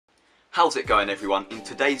How's it going everyone? In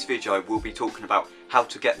today's video we'll be talking about how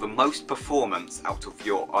to get the most performance out of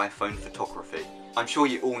your iPhone photography. I'm sure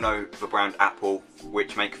you all know the brand Apple,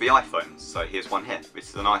 which make the iPhones, so here's one here. This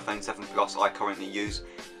is an iPhone 7 Plus I currently use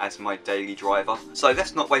as my daily driver. So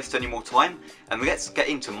let's not waste any more time and let's get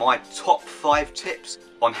into my top 5 tips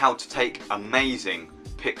on how to take amazing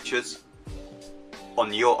pictures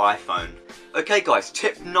on your iPhone. Okay guys,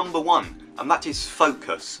 tip number 1, and that is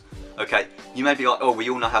focus. Okay, you may be like, oh, we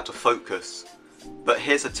all know how to focus, but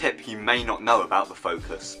here's a tip you may not know about the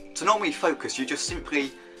focus. To normally focus, you just simply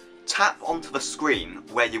tap onto the screen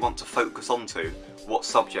where you want to focus onto, what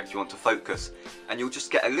subject you want to focus, and you'll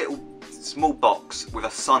just get a little small box with a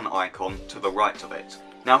sun icon to the right of it.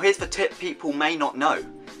 Now here's the tip people may not know.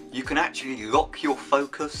 You can actually lock your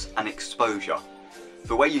focus and exposure.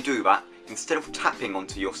 The way you do that, instead of tapping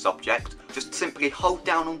onto your subject, just simply hold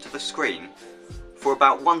down onto the screen for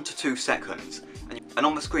about 1 to 2 seconds, and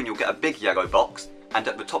on the screen you'll get a big yellow box, and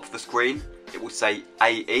at the top of the screen it will say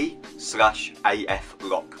AE/AF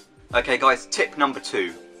lock. Okay guys, tip number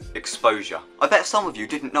 2, exposure. I bet some of you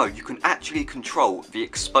didn't know you can actually control the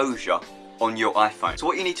exposure on your iPhone. So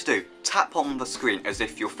what you need to do, tap on the screen as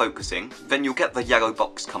if you're focusing, then you'll get the yellow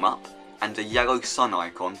box come up and a yellow sun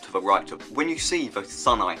icon to the right of it. When you see the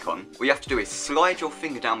sun icon, what you have to do is slide your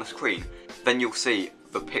finger down the screen, then you'll see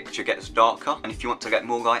the picture gets darker, and if you want to get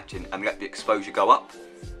more light in and let the exposure go up,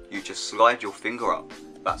 you just slide your finger up.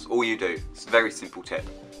 That's all you do. It's a very simple tip.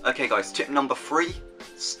 Okay guys, tip number 3,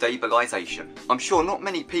 stabilization. I'm sure not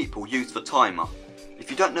many people use the timer.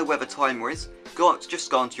 If you don't know where the timer is,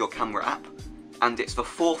 just go onto your camera app, and it's the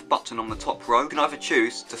 4th button on the top row. You can either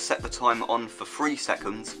choose to set the timer on for 3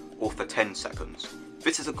 seconds or for 10 seconds.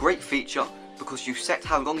 This is a great feature because you set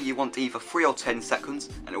how long you want, either 3 or 10 seconds,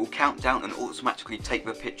 and it will count down and automatically take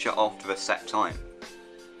the picture after the set time.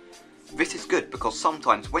 This is good because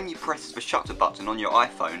sometimes when you press the shutter button on your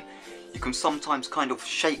iPhone, you can sometimes kind of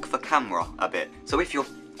shake the camera a bit. So if you're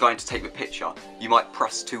going to take the picture, you might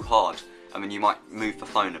press too hard and then you might move the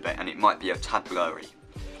phone a bit and it might be a tad blurry.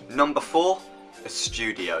 Number 4, a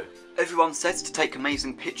studio. Everyone says to take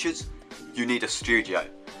amazing pictures, you need a studio.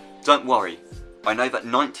 Don't worry. I know that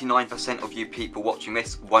 99% of you people watching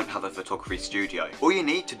this won't have a photography studio. All you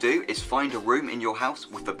need to do is find a room in your house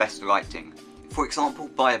with the best lighting. For example,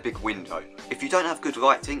 buy a big window. If you don't have good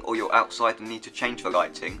lighting or you're outside and need to change the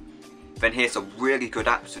lighting, then here's a really good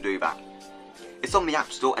app to do that. It's on the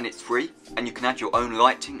App Store and it's free, and you can add your own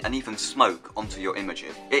lighting and even smoke onto your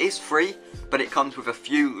images. It is free, but it comes with a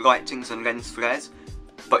few lightings and lens flares,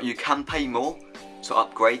 but you can pay more to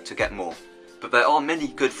upgrade to get more. But there are many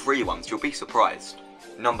good free ones, you'll be surprised.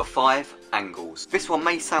 Number 5, angles. This one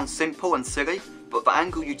may sound simple and silly, but the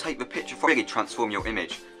angle you take the picture from really transform your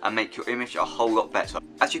image and make your image a whole lot better.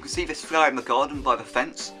 As you can see this flower in the garden by the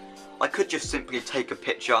fence, I could just simply take a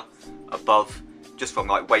picture above, just from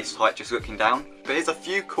like waist height, just looking down. But here's a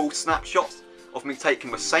few cool snapshots of me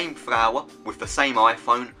taking the same flower with the same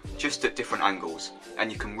iPhone, just at different angles.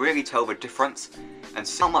 And you can really tell the difference and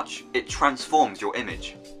see how much it transforms your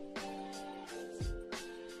image.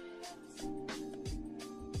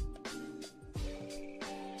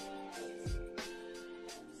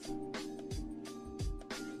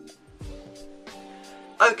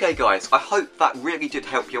 Okay guys, I hope that really did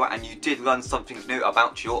help you out and you did learn something new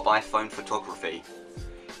about your iPhone photography.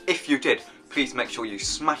 If you did, please make sure you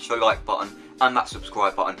smash the like button and that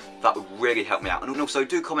subscribe button. That would really help me out. And also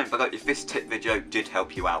do comment below if this tip video did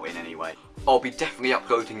help you out in any way. I'll be definitely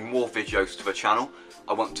uploading more videos to the channel.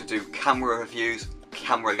 I want to do camera reviews,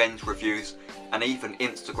 camera lens reviews, and even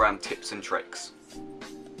Instagram tips and tricks.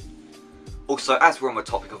 Also, as we're on the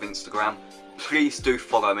topic of Instagram, please do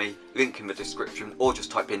follow me, link in the description, or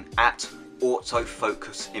just type in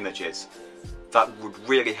 @autofocusimages. That would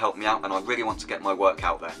really help me out and I really want to get my work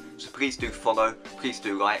out there. So please do follow, please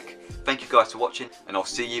do like. Thank you guys for watching and I'll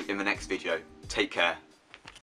see you in the next video. Take care.